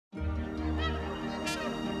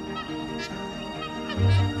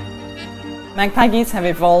Magpie geese have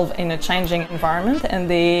evolved in a changing environment and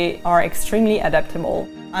they are extremely adaptable.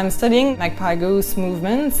 I'm studying magpie goose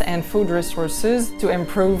movements and food resources to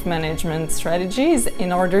improve management strategies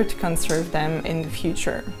in order to conserve them in the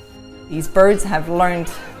future. These birds have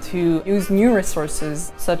learned to use new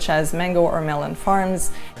resources such as mango or melon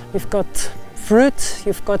farms. You've got fruit,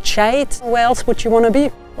 you've got shade. Where else would you want to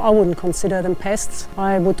be? I wouldn't consider them pests.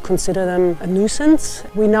 I would consider them a nuisance.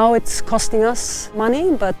 We know it's costing us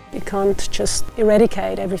money, but you can't just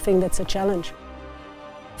eradicate everything that's a challenge.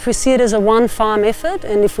 If we see it as a one-farm effort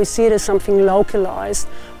and if we see it as something localized,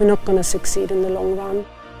 we're not going to succeed in the long run.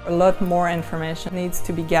 A lot more information needs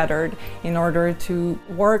to be gathered in order to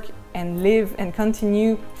work and live and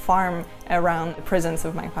continue farm around the presence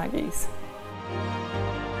of magpie geese.